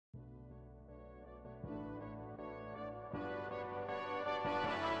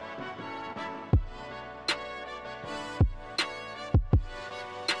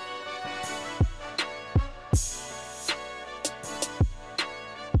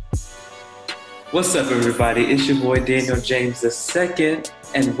What's up, everybody? It's your boy Daniel James II,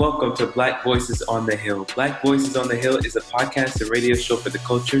 and welcome to Black Voices on the Hill. Black Voices on the Hill is a podcast and radio show for the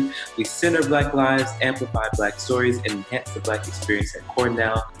culture. We center Black lives, amplify Black stories, and enhance the Black experience at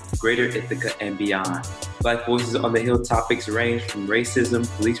Cornell, Greater Ithaca, and beyond. Black Voices on the Hill topics range from racism,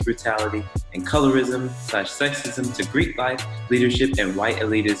 police brutality, and colorism/sexism to Greek life, leadership, and white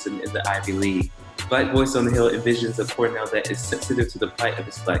elitism in the Ivy League. Black Voice on the Hill envisions a Cornell that is sensitive to the plight of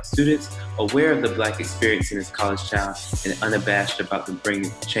its Black students, aware of the Black experience in its college town, and unabashed about the bringing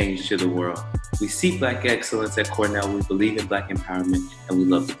change to the world. We seek Black excellence at Cornell. We believe in Black empowerment, and we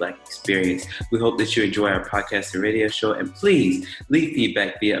love the Black experience. We hope that you enjoy our podcast and radio show, and please leave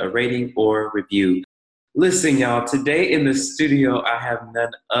feedback via a rating or review. Listen, y'all, today in the studio, I have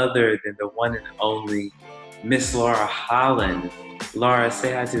none other than the one and only Miss Laura Holland. Laura,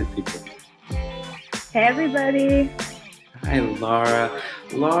 say hi to the people. Hey, everybody. Hi, Laura.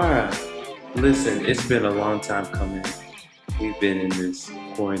 Laura, listen, it's been a long time coming. We've been in this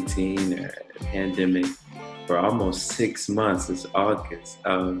quarantine or pandemic for almost 6 months. It's August.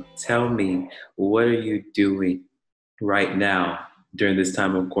 Tell me, what are you doing right now during this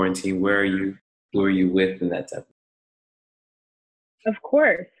time of quarantine? Where are you? Who are you with and that type Of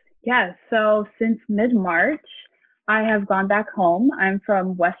course. Yeah. So since mid-March, I have gone back home. I'm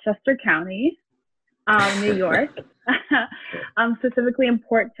from Westchester County, New York, specifically in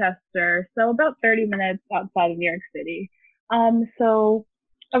Port Chester, so about 30 minutes outside of New York City. So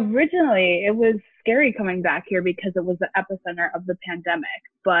originally it was scary coming back here because it was the epicenter of the pandemic,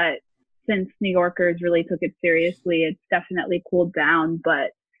 but since New Yorkers really took it seriously, it's definitely cooled down,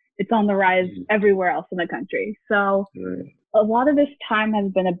 but it's on the rise everywhere else in the country. So a lot of this time has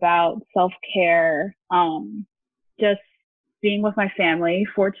been about self-care, just being with my family.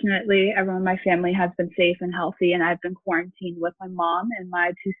 Fortunately, everyone in my family has been safe and healthy, and I've been quarantined with my mom and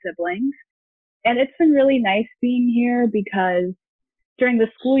my 2 siblings. And it's been really nice being here because during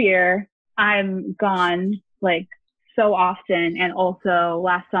the school year, I'm gone like so often. And also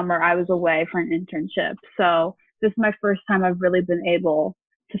last summer, I was away for an internship. So this is my first time I've really been able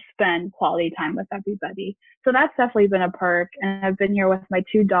to spend quality time with everybody. So that's definitely been a perk. And I've been here with my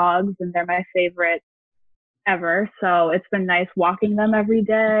 2 dogs, and they're my favorite ever. So it's been nice walking them every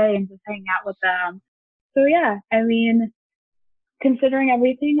day and just hanging out with them. So yeah, I mean, considering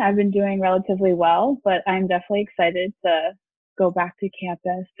everything, I've been doing relatively well, but I'm definitely excited to go back to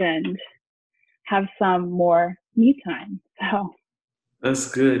campus and have some more me time. So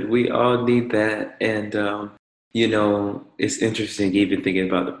that's good. We all need that. And, it's interesting even thinking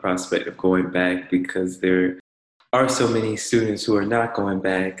about the prospect of going back because there are so many students who are not going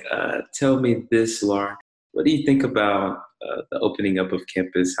back. Tell me this, Laura. What do you think about the opening up of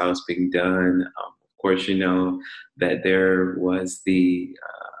campus, how it's being done? Of course, you know that there was the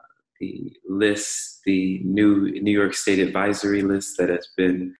list, the new New York State advisory list that has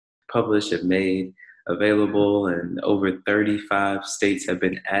been published and made available, and over 35 states have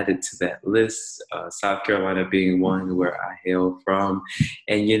been added to that list, South Carolina being one where I hail from.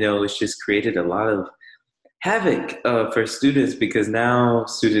 And, it's just created a lot of havoc for students because now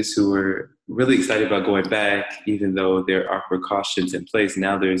students who were really excited about going back, even though there are precautions in place,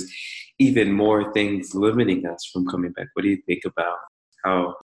 now there's even more things limiting us from coming back. What do you think about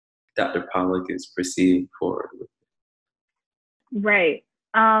how Dr. Pollack is proceeding forward with it? Right.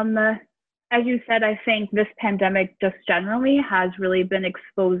 As you said, I think this pandemic just generally has really been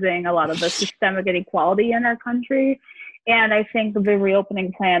exposing a lot of the systemic inequality in our country. And I think the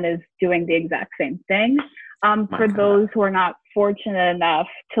reopening plan is doing the exact same thing. For those who are not fortunate enough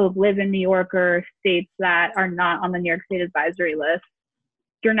to live in New York or states that are not on the New York State advisory list,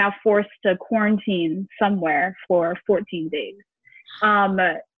 you're now forced to quarantine somewhere for 14 days.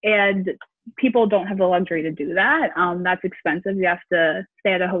 And people don't have the luxury to do that. That's expensive. You have to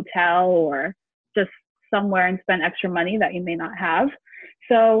stay at a hotel or just somewhere and spend extra money that you may not have.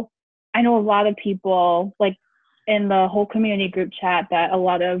 So I know a lot of people, like in the whole community group chat that a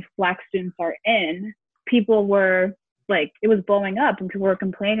lot of Black students are in, people were like, it was blowing up and people were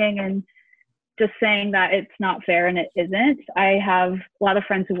complaining and just saying that it's not fair, and it isn't. I have a lot of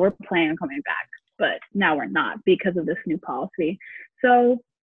friends who were planning on coming back, but now we're not because of this new policy. So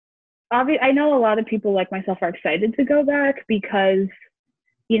I know a lot of people like myself are excited to go back because,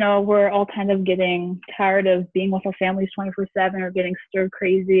 we're all kind of getting tired of being with our families 24/7 or getting stir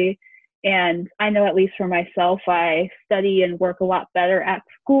crazy. And I know, at least for myself, I study and work a lot better at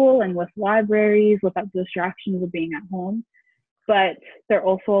school and with libraries without the distractions of being at home. But there are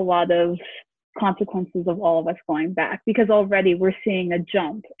also a lot of consequences of all of us going back because already we're seeing a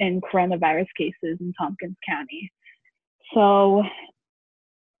jump in coronavirus cases in Tompkins County. So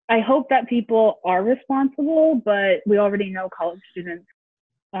I hope that people are responsible, but we already know college students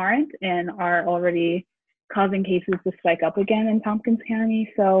aren't and are already causing cases to spike up again in Tompkins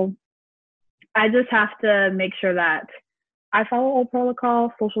County. So I just have to make sure that I follow all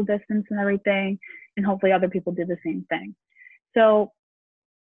protocol, social distance and everything, and hopefully other people do the same thing. So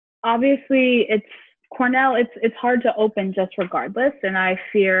obviously it's Cornell, it's hard to open just regardless. And I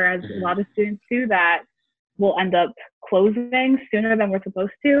fear, as a lot of students do, that we'll end up closing sooner than we're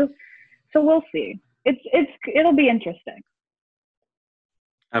supposed to. So we'll see. It'll be interesting.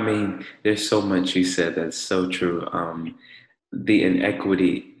 I mean, there's so much you said that's so true. The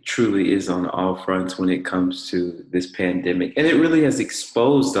inequity truly is on all fronts when it comes to this pandemic. And it really has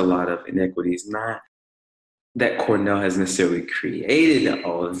exposed a lot of inequities, not that Cornell has necessarily created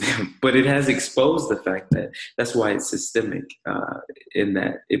all of them, but it has exposed the fact that that's why it's systemic, in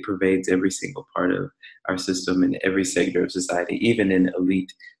that it pervades every single part of our system and every sector of society, even in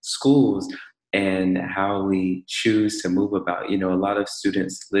elite schools, and how we choose to move about. You know, a lot of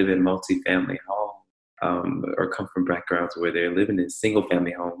students live in multifamily homes, or come from backgrounds where they're living in single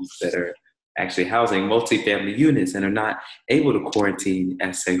family homes that are actually housing multifamily units and are not able to quarantine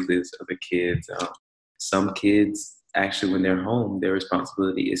as safely as other kids. Some kids, actually, when they're home, their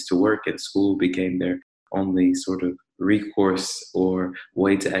responsibility is to work, and school became their only sort of recourse or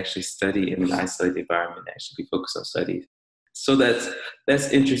way to actually study in an isolated environment, actually be focused on studies. So that's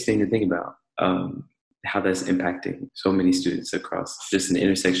interesting to think about, how that's impacting so many students across just an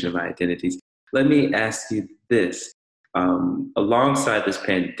intersection of identities. Let me ask you this. Alongside this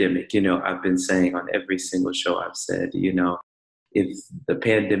pandemic, you know, I've been saying on every single show I've said, you know, if the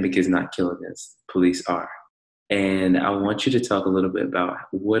pandemic is not killing us, police are. And I want you to talk a little bit about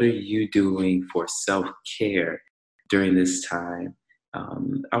what are you doing for self-care during this time.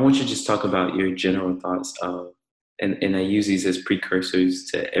 I want you to just talk about your general thoughts of, and I use these as precursors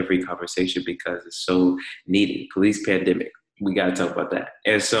to every conversation because it's so needed. Police pandemic, we got to talk about that.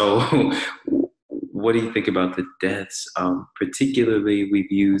 And so what do you think about the deaths? Particularly, we've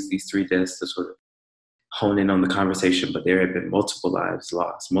used these 3 deaths to sort of hone in on the conversation, but there have been multiple lives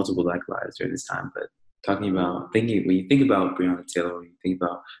lost, multiple Black lives during this time. But when you think about Breonna Taylor, when you think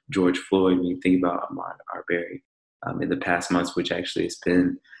about George Floyd, when you think about Ahmaud Arbery, in the past months, which actually has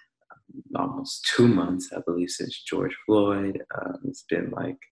been almost 2 months, I believe, since George Floyd. It's been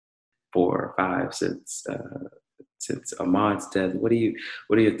like 4 or 5 since Ahmaud's death. What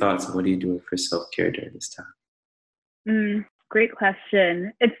are your thoughts, and what are you doing for self-care during this time? Great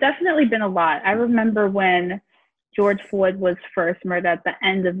question. It's definitely been a lot. I remember when George Floyd was first murdered at the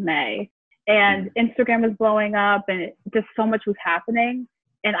end of May, and Instagram was blowing up, and just so much was happening,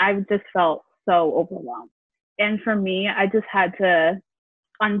 and I just felt so overwhelmed. And for me, I just had to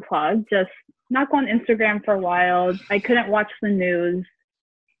unplug, just not go on Instagram for a while. I couldn't watch the news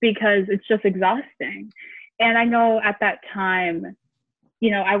because it's just exhausting. And I know at that time,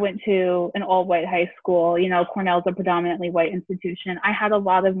 you know, I went to an all-white high school. You know, Cornell's a predominantly white institution. I had a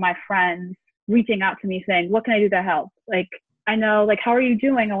lot of my friends reaching out to me saying, what can I do to help? Like, I know, like, how are you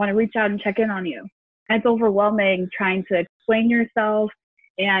doing? I want to reach out and check in on you. And it's overwhelming trying to explain yourself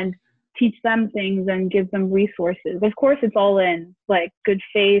and teach them things and give them resources. Of course, it's all in, like, good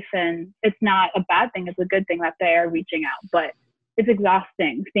faith, and it's not a bad thing. It's a good thing that they are reaching out. But it's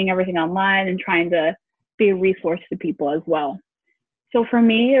exhausting seeing everything online and trying to be a resource to people as well. So for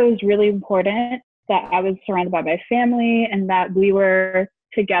me, it was really important that I was surrounded by my family and that we were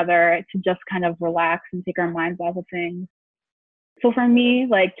together to just kind of relax and take our minds off of things. So for me,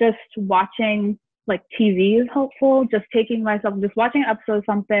 like, just watching like TV is helpful. Just watching an episode of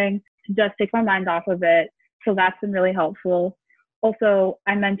something to just take my mind off of it. So that's been really helpful. Also,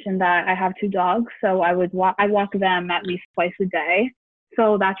 I mentioned that I have 2 dogs, so I walk them at least twice a day.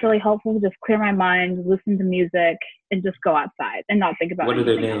 So that's really helpful to just clear my mind, listen to music, and just go outside and not think about What are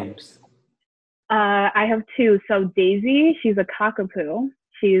their anything names? I have 2. So Daisy, she's a cockapoo.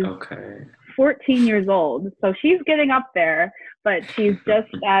 She's 14 years old. So she's getting up there, but she's just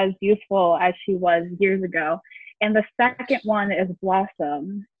as useful as she was years ago. And the second one is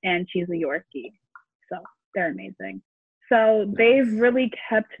Blossom, and she's a Yorkie. So they're amazing. So they've really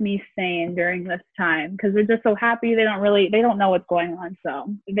kept me sane during this time because they're just so happy. They don't know what's going on.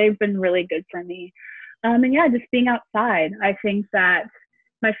 So they've been really good for me. And yeah, just being outside. I think that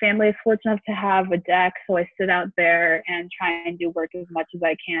my family is fortunate enough to have a deck, so I sit out there and try and do work as much as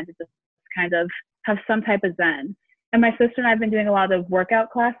I can to just kind of have some type of zen. And my sister and I have been doing a lot of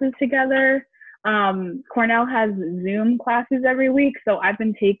workout classes together. Cornell has Zoom classes every week, so I've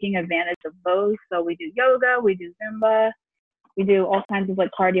been taking advantage of those. So we do yoga, we do Zumba, we do all kinds of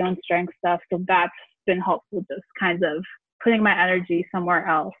like cardio and strength stuff. So that's been helpful, just kind of putting my energy somewhere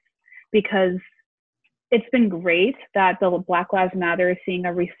else, because it's been great that the Black Lives Matter is seeing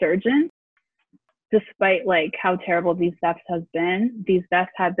a resurgence despite like how terrible these deaths have been,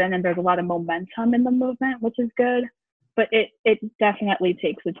 and there's a lot of momentum in the movement, which is good, but it definitely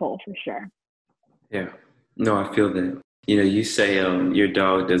takes a toll for sure. Yeah, no, I feel that. You say your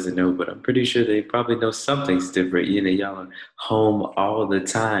dog doesn't know, but I'm pretty sure they probably know something's different. Y'all are home all the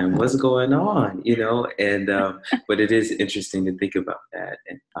time. What's going on? And but it is interesting to think about that.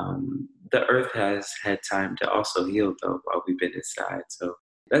 And the earth has had time to also heal, though, while we've been inside. So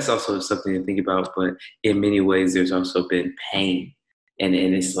that's also something to think about. But in many ways, there's also been pain, and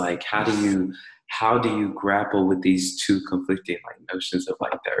it's like, how do you grapple with these two conflicting like notions of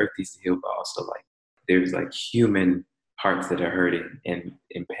like the earth needs to heal, but also like there's like human hearts that are hurting and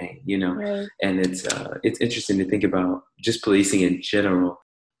in pain, Right. And it's interesting to think about just policing in general.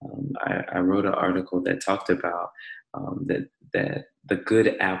 I wrote an article that talked about that the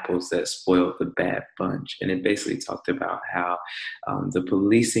good apples that spoiled the bad bunch, and it basically talked about how the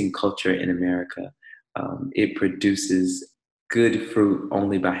policing culture in America, it produces good fruit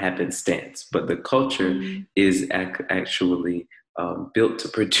only by happenstance, but the culture is actually built to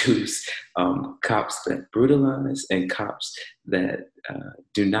produce cops that brutalize and cops that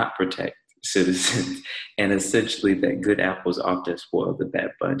do not protect citizens. And essentially that good apples often spoil the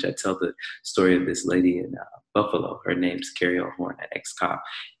bad bunch. I tell the story of this lady in Buffalo. Her name's Carrie O'Horn, an ex-cop.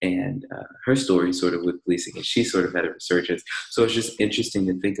 And her story sort of with policing, and she sort of had a resurgence. So it's just interesting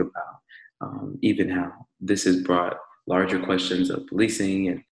to think about even how this has brought larger questions of policing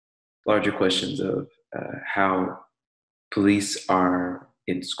and larger questions of how police are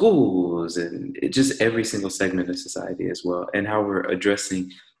in schools and just every single segment of society as well, and how we're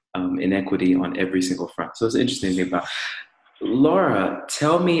addressing inequity on every single front. So it's interesting to think about. Laura,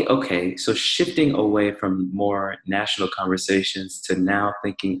 tell me, okay, so shifting away from more national conversations to now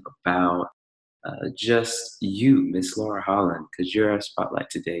thinking about just you, Miss Laura Holland, because you're our spotlight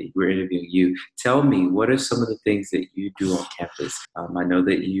today. We're interviewing you. Tell me, what are some of the things that you do on campus? I know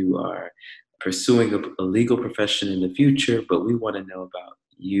that you are pursuing a legal profession in the future, but we want to know about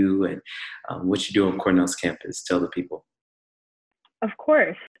you and what you do on Cornell's campus. Tell the people. Of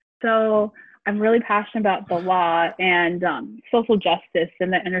course. So I'm really passionate about the law and social justice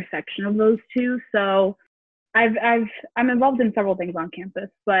and the intersection of those two. So I'm involved in several things on campus,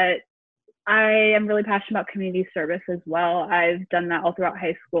 but I am really passionate about community service as well. I've done that all throughout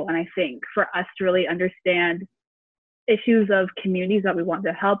high school. And I think for us to really understand issues of communities that we want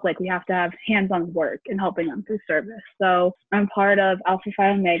to help, like we have to have hands-on work in helping them through service. So I'm part of Alpha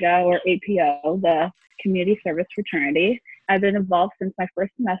Phi Omega, or APO, the community service fraternity. I've been involved since my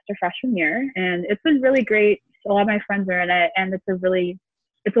first semester freshman year, and it's been really great. A lot of my friends are in it, and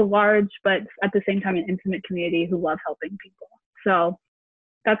it's a large, but at the same time, an intimate community who love helping people. So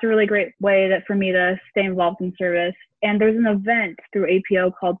that's a really great way for me to stay involved in service. And there's an event through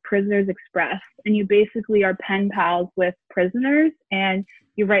APO called Prisoners Express, and you basically are pen pals with prisoners, and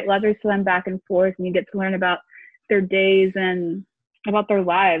you write letters to them back and forth, and you get to learn about their days and about their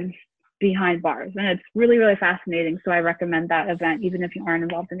lives behind bars. And it's really, really fascinating. So I recommend that event, even if you aren't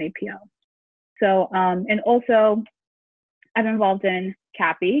involved in APO. So, and also I'm involved in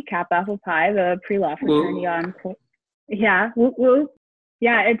CAPI, Kappa Alpha Pi, the pre-law fraternity on, yeah, woo woo.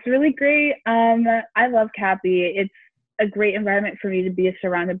 Yeah, it's really great. I love CAPI. It's a great environment for me to be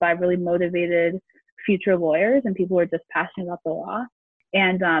surrounded by really motivated future lawyers and people who are just passionate about the law.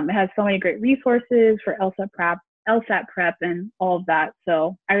 And it has so many great resources for LSAT prep and all of that.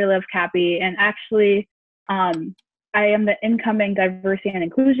 So I really love CAPI. And actually, I am the incoming diversity and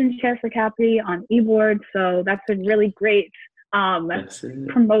inclusion chair for CAPI on eBoard. So that's been really great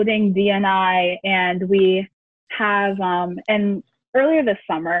promoting D&I. And we have, and earlier this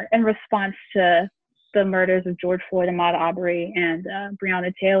summer, in response to the murders of George Floyd, Ahmaud Arbery, and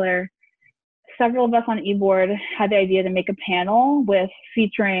Breonna Taylor, several of us on eBoard had the idea to make a panel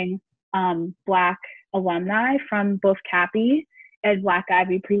featuring Black alumni from both CAPI and Black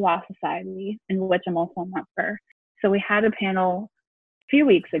Ivy Pre-Law Society, in which I'm also a member. So we had a panel a few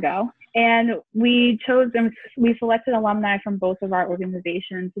weeks ago, and we selected alumni from both of our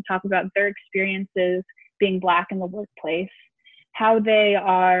organizations to talk about their experiences being Black in the workplace, how they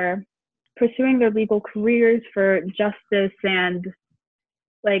are pursuing their legal careers for justice and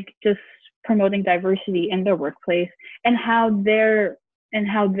like just promoting diversity in their workplace, and how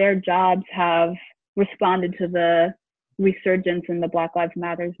their jobs have responded to the resurgence in the Black Lives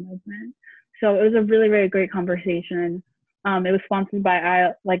Matter movement. So it was a really, really great conversation. It was sponsored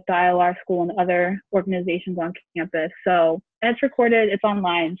by the ILR school and other organizations on campus. So, and it's recorded, it's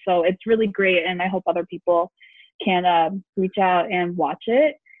online. So it's really great. And I hope other people can reach out and watch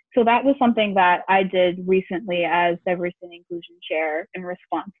it. So that was something that I did recently as diversity and inclusion chair in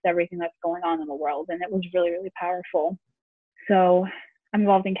response to everything that's going on in the world. And it was really, really powerful. So I'm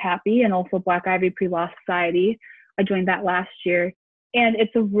involved in CAPI and also Black Ivy Pre-Law Society. I joined that last year. And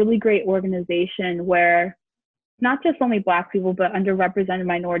it's a really great organization where not just only Black people, but underrepresented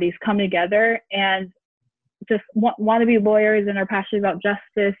minorities come together and just want to be lawyers and are passionate about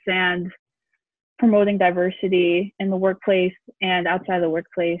justice and promoting diversity in the workplace and outside the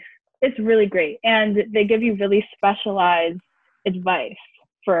workplace. It's really great. And they give you really specialized advice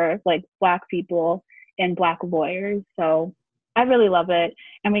for like Black people and Black lawyers. So I really love it.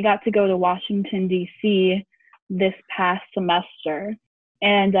 And we got to go to Washington, D.C. this past semester.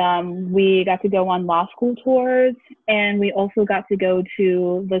 And we got to go on law school tours. And we also got to go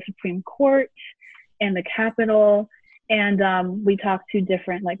to the Supreme Court and the Capitol. And we talked to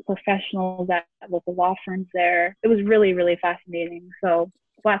different like professionals at local law firms there. It was really, really fascinating. So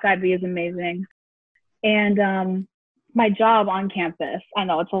Black Ivy is amazing. And my job on campus, I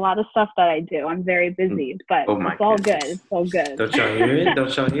know it's a lot of stuff that I do. I'm very busy, but it's all good. It's all good. Don't y'all hear it?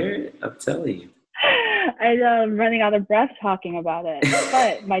 Don't y'all hear it? I'm telling you. I'm running out of breath talking about it.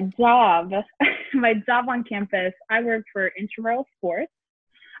 But my job on campus, I work for intramural sports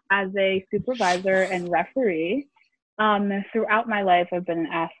as a supervisor and referee. Throughout my life, I've been an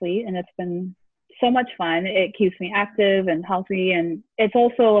athlete, and it's been so much fun. It keeps me active and healthy, and it's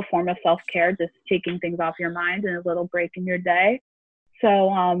also a form of self-care, just taking things off your mind and a little break in your day. So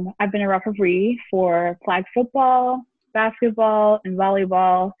I've been a referee for flag football, basketball, and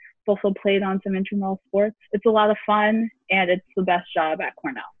volleyball. I've also played on some intramural sports. It's a lot of fun, and it's the best job at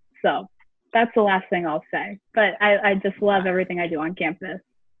Cornell. So that's the last thing I'll say. But I just love everything I do on campus.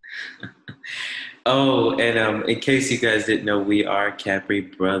 Oh, and in case you guys didn't know, we are Capri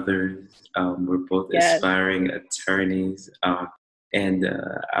brothers. We're both aspiring attorneys. And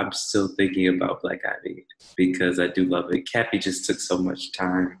I'm still thinking about Black Ivy because I do love it. Cappy just took so much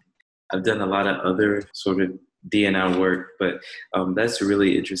time. I've done a lot of other sort of D&I work, but that's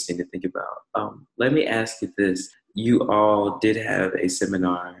really interesting to think about. Let me ask you this. You all did have a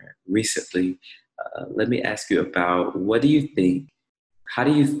seminar recently. Let me ask you about how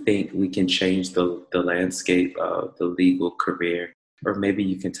do you think we can change the landscape of the legal career? Or maybe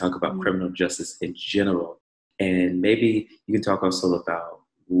you can talk about criminal justice in general. And maybe you can talk also about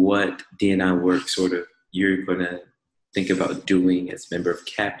what D&I work sort of you're going to think about doing as a member of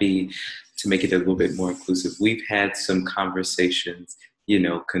CAPI to make it a little bit more inclusive. We've had some conversations,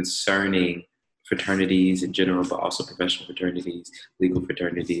 concerning fraternities in general, but also professional fraternities, legal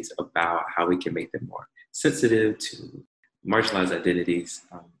fraternities, about how we can make them more sensitive to marginalized identities.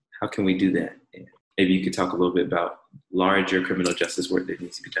 How can we do that? And maybe you could talk a little bit about larger criminal justice work that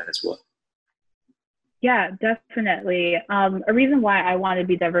needs to be done as well. Yeah, definitely. A reason why I want to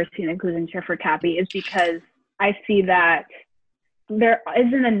be diversity and inclusion chair for CAPI is because I see that there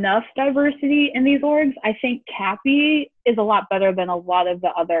isn't enough diversity in these orgs. I think CAPI is a lot better than a lot of the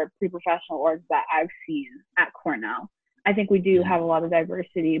other pre-professional orgs that I've seen at Cornell. I think we do have a lot of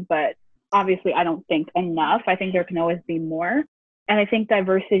diversity, but obviously I don't think enough. I think there can always be more. And I think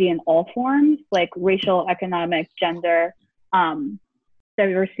diversity in all forms, like racial, economic, gender,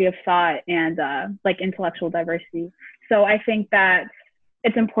 diversity of thought, and like intellectual diversity. So I think that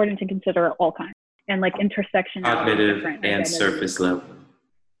it's important to consider all kinds and like intersectionality. Cognitive and surface level.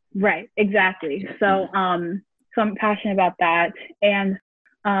 Right, exactly. So so I'm passionate about that. And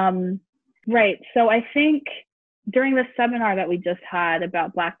right, so I think during the seminar that we just had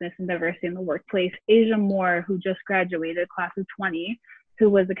about Blackness and diversity in the workplace, Asia Moore, who just graduated, class of 20, who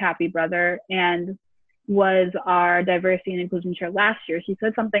was a CAPI brother and was our diversity and inclusion chair last year, she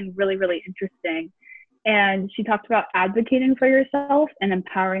said something really, really interesting. And she talked about advocating for yourself and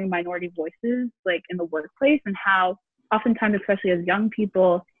empowering minority voices like in the workplace, and how oftentimes, especially as young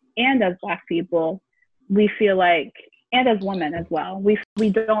people and as Black people, we feel like, and as women as well, we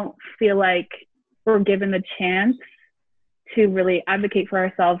don't feel like we're given the chance to really advocate for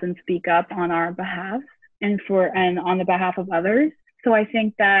ourselves and speak up on our behalf and on the behalf of others. So I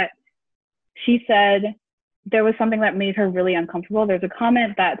think that she said there was something that made her really uncomfortable. There's a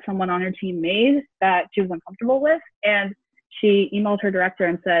comment that someone on her team made that she was uncomfortable with, and she emailed her director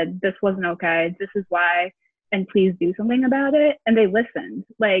and said, this wasn't okay, this is why, and please do something about it. And they listened.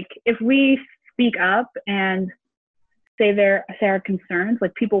 Like, if we speak up and say our concerns,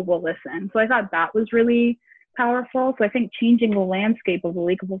 like, people will listen. So I thought that was really powerful. So I think changing the landscape of the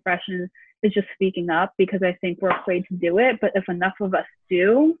legal profession is just speaking up, because I think we're afraid to do it. But if enough of us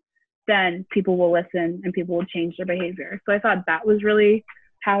do, then people will listen and people will change their behavior. So I thought that was really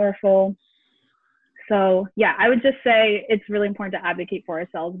powerful. So yeah, I would just say it's really important to advocate for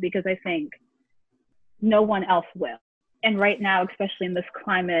ourselves, because I think no one else will. And right now, especially in this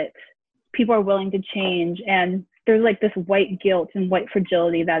climate, people are willing to change, and there's like this white guilt and white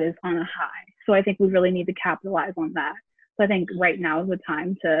fragility that is on a high. So I think we really need to capitalize on that. So I think right now is the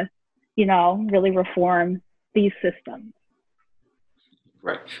time to, really reform these systems.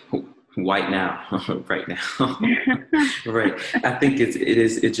 Right. White now, right now. Right. I think it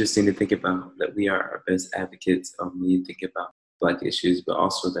is interesting to think about that we are our best advocates when you think about Black issues, but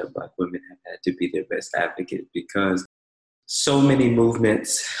also that Black women have had to be their best advocate, because so many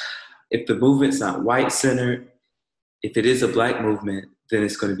movements, if the movement's not white centered, if it is a Black movement, then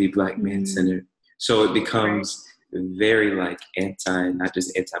it's going to be Black man centered. So it becomes very like not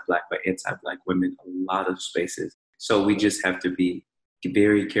just anti-Black, but anti-Black women, a lot of spaces. So we just have to be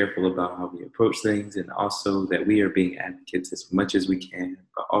very careful about how we approach things, and also that we are being advocates as much as we can,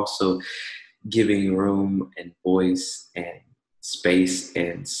 but also giving room and voice and space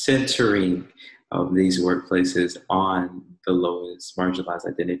and centering of these workplaces on the lowest marginalized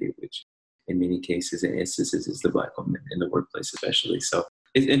identity, which in many cases and instances is the Black woman in the workplace especially. So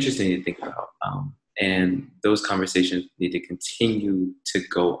it's interesting to think about. And those conversations need to continue to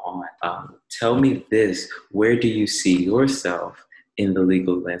go on. Tell me this, where do you see yourself in the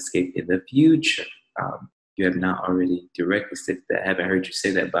legal landscape in the future? You have not already directly said that. I haven't heard you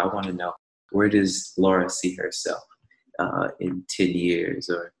say that, but I want to know, where does Laura see herself in 10 years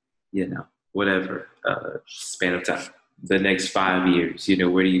or, whatever span of time? The next 5 years,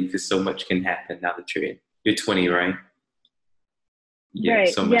 where do you, because so much can happen now that you're 20, right? Yeah, right.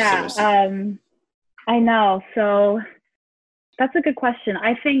 So much. I know. So that's a good question.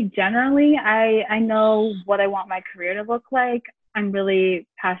 I think generally I know what I want my career to look like. I'm really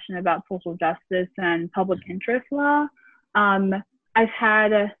passionate about social justice and public interest law. I've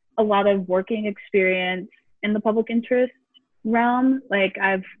had a lot of working experience in the public interest realm. Like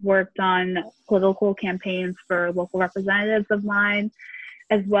I've worked on political campaigns for local representatives of mine,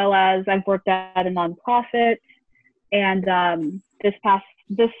 as well as I've worked at a nonprofit. And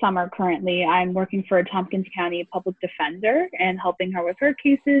this summer currently, I'm working for a Tompkins County public defender and helping her with her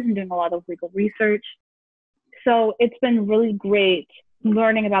cases and doing a lot of legal research. So it's been really great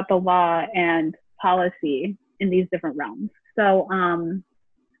learning about the law and policy in these different realms. So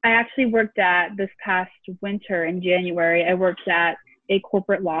I actually worked at, this past winter in January, I worked at a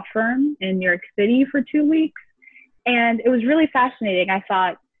corporate law firm in New York City for 2 weeks. And it was really fascinating. I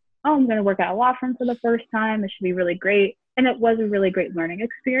thought, I'm going to work at a law firm for the first time. It should be really great. And it was a really great learning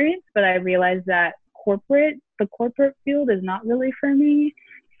experience. But I realized that the corporate field is not really for me.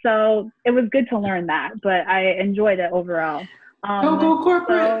 So it was good to learn that, but I enjoyed it overall. Don't go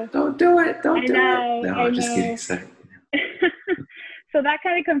corporate. Don't do it. Don't do it. No, I'm just getting excited. So that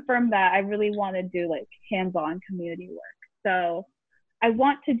kind of confirmed that I really want to do like hands-on community work. So I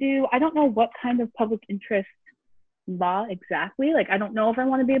don't know what kind of public interest law exactly. Like, I don't know if I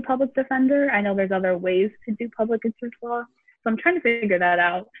want to be a public defender. I know there's other ways to do public interest law. So I'm trying to figure that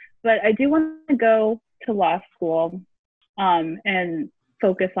out. But I do want to go to law school and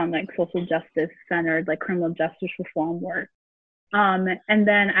focus on like social justice centered, like criminal justice reform work. And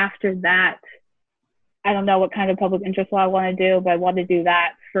then after that, I don't know what kind of public interest law I want to do, but I want to do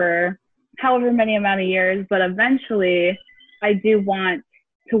that for however many amount of years. But eventually I do want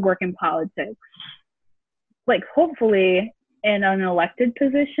to work in politics, like hopefully in an elected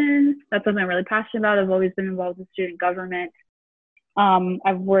position. That's something I'm really passionate about. I've always been involved with student government.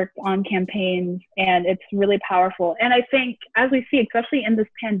 I've worked on campaigns, and it's really powerful. And I think as we see, especially in this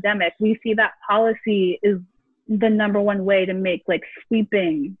pandemic, we see that policy is the number one way to make like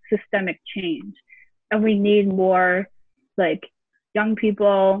sweeping systemic change. And we need more like young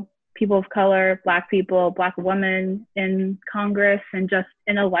people, people of color, Black people, Black women in Congress and just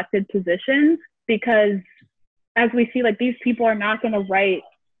in elected positions, because as we see, like these people are not going to write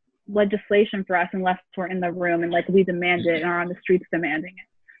legislation for us unless we're in the room and like we demand it and are on the streets demanding it.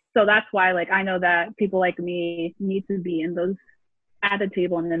 So that's why like I know that people like me need to be in those, at the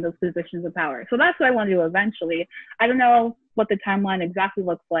table and in those positions of power. So that's what I want to do eventually. I don't know what the timeline exactly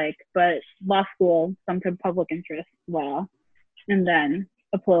looks like, but law school, some type of public interest law, and then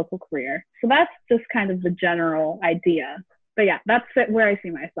a political career. So that's just kind of the general idea. But yeah, that's where I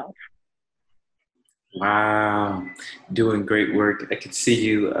see myself. Wow, doing great work. I could see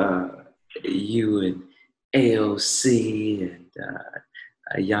you and AOC and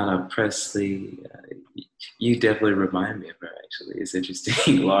Ayanna Pressley. You definitely remind me of her, actually. It's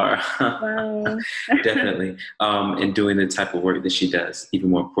interesting, Laura. Wow. Definitely. And doing the type of work that she does, even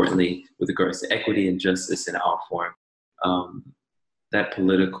more importantly, with regards to equity and justice in all form. that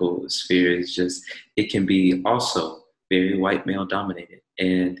political sphere is just, it can be also very white male dominated.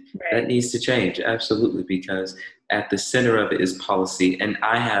 And that Right. needs to change, absolutely, because at the center of it is policy. And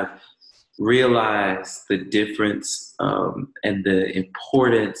I have realized the difference and the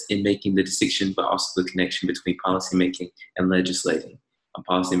importance in making the distinction, but also the connection between policymaking and legislating.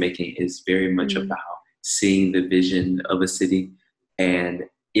 Policymaking is very much Mm. about seeing the vision of a city, and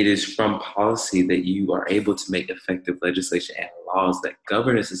it is from policy that you are able to make effective legislation and laws that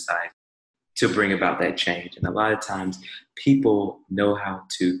govern a society to bring about that change. And a lot of times people know how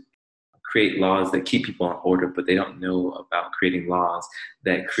to create laws that keep people in order, but they don't know about creating laws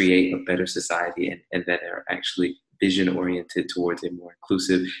that create a better society and that are actually vision oriented towards a more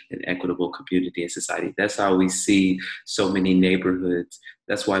inclusive and equitable community and society. That's how we see so many neighborhoods.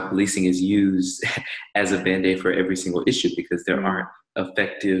 That's why policing is used as a band-aid for every single issue, because there Mm. aren't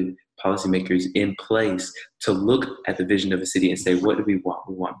effective policymakers in place to look at the vision of a city and say, what do we want?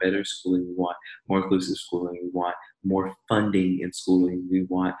 We want better schooling. We want more inclusive schooling. We want more funding in schooling. We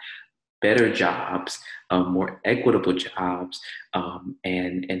want better jobs, more equitable jobs,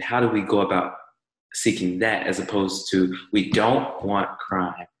 and how do we go about seeking that, as opposed to, we don't want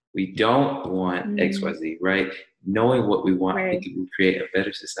crime, we don't want Mm. XYZ, right? Knowing what we want, I Right. think it will create a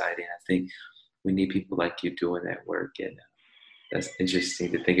better society. And I think we need people like you doing that work. And that's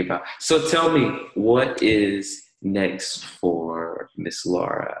interesting to think about. So tell me, what is next for Miss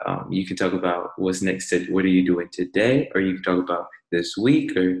Laura? You can talk about what's next. What are you doing today? Or you can talk about this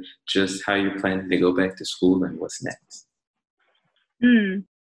week, or just how you're planning to go back to school and what's next. Mm.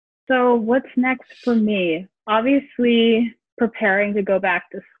 So what's next for me? Obviously, preparing to go back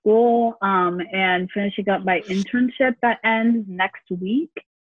to school and finishing up my internship that ends next week.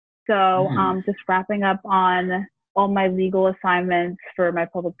 So just wrapping up on all my legal assignments for my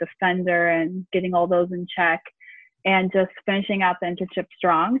public defender and getting all those in check, and just finishing out the internship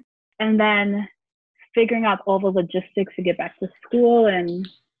strong. And then figuring out all the logistics to get back to school and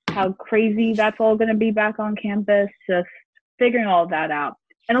how crazy that's all going to be back on campus, just figuring all of that out.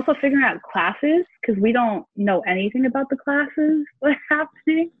 And also figuring out classes, because we don't know anything about the classes that are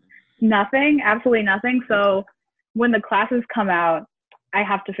happening. Nothing, absolutely nothing. So when the classes come out, I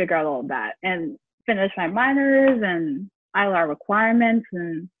have to figure out all of that and finish my minors and ILR requirements.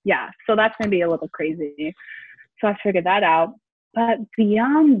 And yeah, so that's going to be a little crazy. So I figured that out. But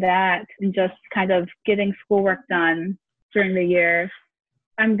beyond that, and just kind of getting schoolwork done during the year,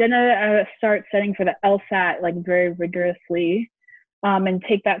 I'm going to start studying for the LSAT like very rigorously and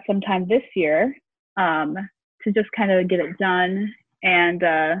take that sometime this year to just kind of get it done. And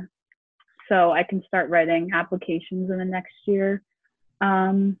so I can start writing applications in the next year.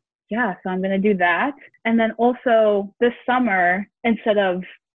 Yeah, so I'm going to do that. And then also this summer, instead of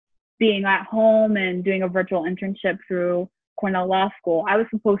being at home and doing a virtual internship through Cornell Law School, I was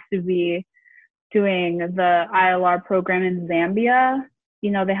supposed to be doing the ILR program in Zambia.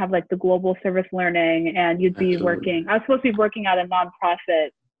 You know, they have like the global service learning, and you'd be working, I was supposed to be working at a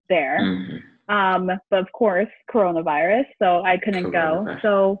nonprofit there. But of course, coronavirus, so I couldn't go.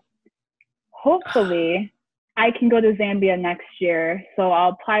 So hopefully I can go to Zambia next year. So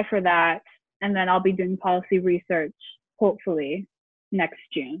I'll apply for that, and then I'll be doing policy research, hopefully next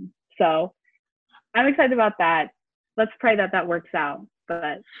June. So I'm excited about that. Let's pray that that works out.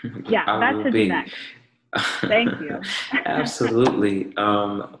 But yeah, that should be next. Thank you. Absolutely.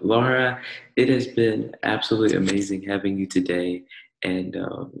 Laura, it has been absolutely amazing having you today, and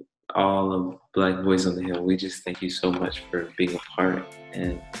all of Black Voice on the Hill. We just thank you so much for being a part,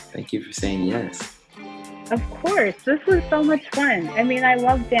 and thank you for saying yes. Of course. This was so much fun. I mean, I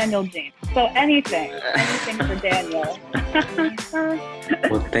love Daniel James. So anything for Daniel.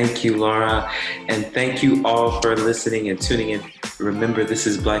 Well, thank you, Laura. And thank you all for listening and tuning in. Remember, this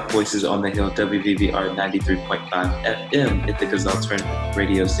is Black Voices on the Hill, WVVR 93.5 FM, Ithaca's alternative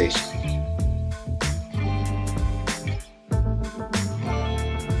radio station.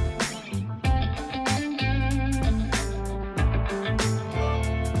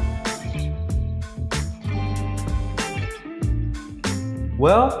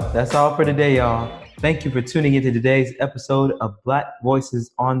 Well, that's all for today, y'all. Thank you for tuning into today's episode of Black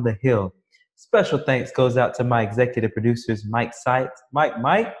Voices on the Hill. Special thanks goes out to my executive producers, Mike Seitz,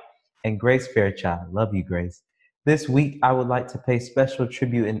 Mike, and Grace Fairchild. Love you, Grace. This week, I would like to pay special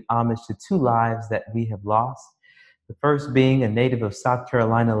tribute and homage to two lives that we have lost. The first being a native of South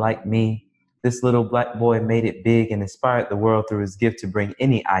Carolina like me. This little Black boy made it big and inspired the world through his gift to bring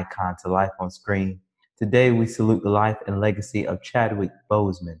any icon to life on screen. Today, we salute the life and legacy of Chadwick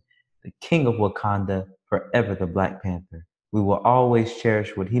Boseman, the king of Wakanda, forever the Black Panther. We will always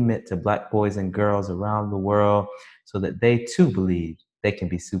cherish what he meant to Black boys and girls around the world. so that they too believe they can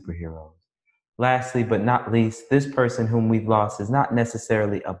be superheroes. Lastly, but not least, this person whom we've lost is not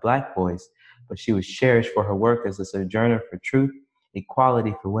necessarily a Black voice, but she was cherished for her work as a sojourner for truth,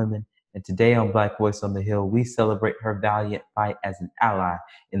 equality for women, and today on Black Voice on the Hill, we celebrate her valiant fight as an ally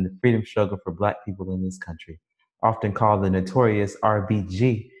in the freedom struggle for Black people in this country. Often called the notorious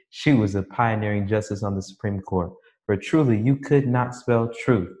RBG, she was a pioneering justice on the Supreme Court. For truly, you could not spell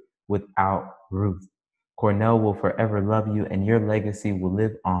truth without Ruth. Cornell will forever love you, and your legacy will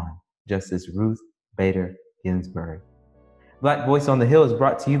live on, just as Ruth Bader Ginsburg. Black Voice on the Hill is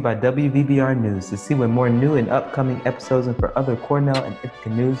brought to you by WVBR News. To see when more new and upcoming episodes and for other Cornell and Ithaca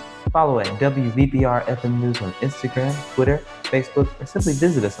news, follow at WVBR FM News on Instagram, Twitter, Facebook, or simply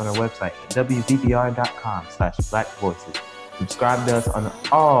visit us on our website at wvbr.com/blackvoices. Subscribe to us on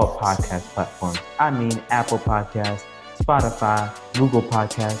all podcast platforms. I mean Apple Podcasts, Spotify, Google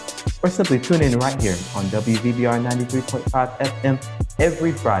Podcasts, or simply tune in right here on WVBR 93.5 FM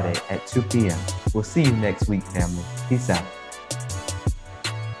every Friday at 2 p.m. We'll see you next week, family. Peace out.